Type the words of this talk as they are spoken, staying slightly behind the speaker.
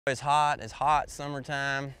It's hot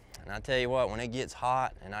summertime, and I tell you what, when it gets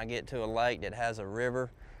hot and I get to a lake that has a river,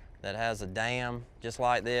 that has a dam just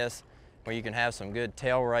like this, where you can have some good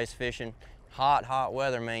tail race fishing, hot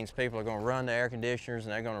weather means people are going to run the air conditioners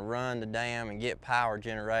and they're going to run the dam and get power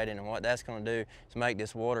generated, and what that's going to do is make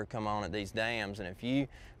this water come on at these dams. And if you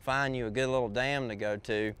find you a good little dam to go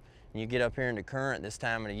to, and you get up here in the current this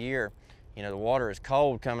time of the year, you know, the water is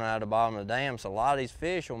cold coming out of the bottom of the dam, so a lot of these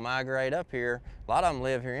fish will migrate up here. A lot of them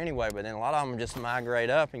live here anyway, but then a lot of them just migrate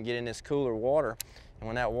up and get in this cooler water. And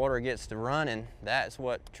when that water gets to running, that's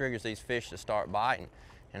what triggers these fish to start biting.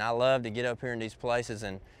 And I love to get up here in these places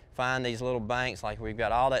and find these little banks, like we've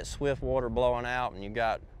got all that swift water blowing out, and you've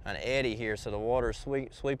got an eddy here, so the water is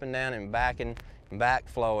sweeping down and back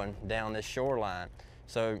flowing down this shoreline.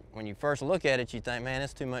 So when you first look at it, you think, man,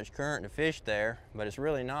 it's too much current to fish there, but it's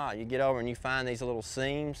really not. You get over and you find these little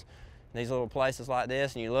seams, these little places like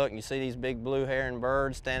this, and you look and you see these big blue heron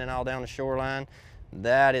birds standing all down the shoreline.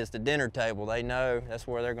 That is the dinner table. They know that's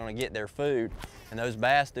where they're going to get their food. And those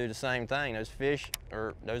bass do the same thing.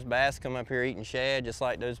 Those bass come up here eating shad just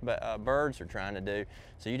like those birds are trying to do.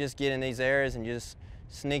 So you just get in these areas and you just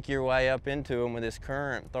sneak your way up into them with this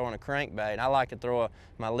current, throwing a crankbait. I like to throw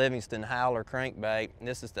my Livingston Howler crankbait.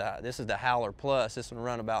 This is the Howler Plus. This one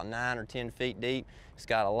run about 9 or 10 feet deep. It's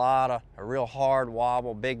got a real hard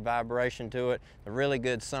wobble, big vibration to it. A really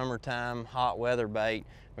good summertime hot weather bait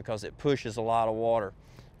because it pushes a lot of water.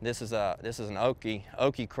 This is an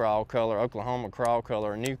oaky crawl color, Oklahoma crawl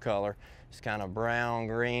color, a new color. It's kind of brown,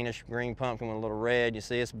 greenish, green pumpkin with a little red. You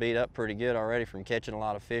see it's beat up pretty good already from catching a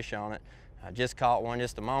lot of fish on it. I just caught one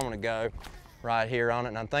just a moment ago right here on it,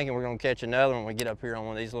 and I'm thinking we're going to catch another one when we get up here on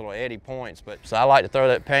one of these little eddy points. So I like to throw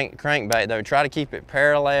that crankbait though. Try to keep it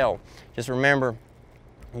parallel. Just remember,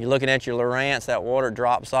 you're looking at your Lowrance, that water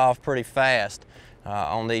drops off pretty fast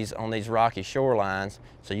on these rocky shorelines.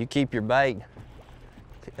 So you keep your bait.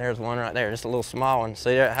 There's one right there, just a little small one.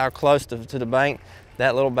 See how close to the bank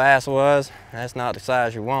that little bass was? That's not the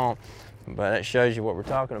size you want, but it shows you what we're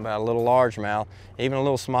talking about. A little largemouth, even a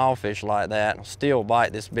little small fish like that will still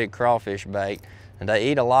bite this big crawfish bait. And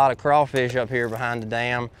they eat a lot of crawfish up here behind the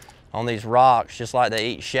dam on these rocks, just like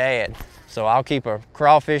they eat shad. So I'll keep a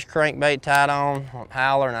crawfish crankbait tied on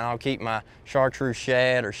Howler, and I'll keep my chartreuse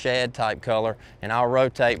shad or shad type color, and I'll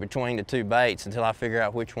rotate between the two baits until I figure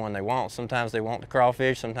out which one they want. Sometimes they want the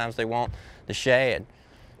crawfish, sometimes they want the shad.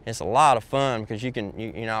 It's a lot of fun because you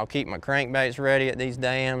know, I'll keep my crankbaits ready at these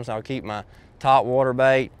dams. I'll keep my top water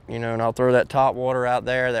bait, you know, and I'll throw that top water out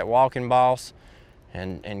there, that walking boss,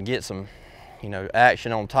 and get some, you know,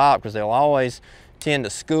 action on top, because they'll always tend to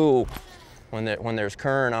school when there's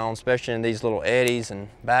current on, especially in these little eddies and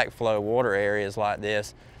backflow water areas like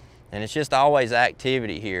this. And it's just always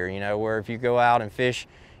activity here, you know, where if you go out and fish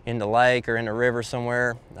in the lake or in the river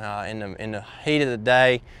somewhere in the heat of the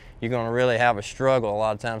day, you're going to really have a struggle a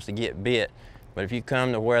lot of times to get bit. But if you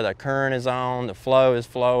come to where the current is on, the flow is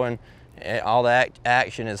flowing, all that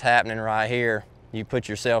action is happening right here, you put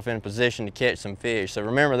yourself in a position to catch some fish. So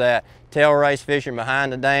remember that, tail race fishing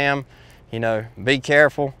behind the dam, you know, be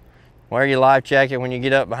careful. Wear your life jacket when you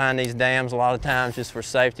get up behind these dams a lot of times, just for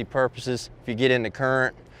safety purposes. If you get in the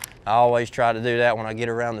current, I always try to do that when I get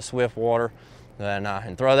around the swift water.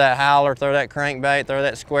 And throw that Howler, throw that crankbait, throw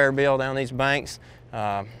that square bill down these banks.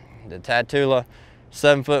 The Tatula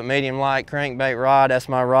 7-foot medium light crankbait rod, that's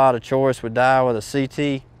my rod of choice with dye with a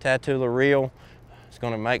CT Tatula reel. It's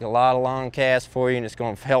going to make a lot of long casts for you, and it's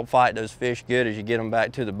going to help fight those fish good as you get them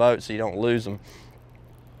back to the boat so you don't lose them.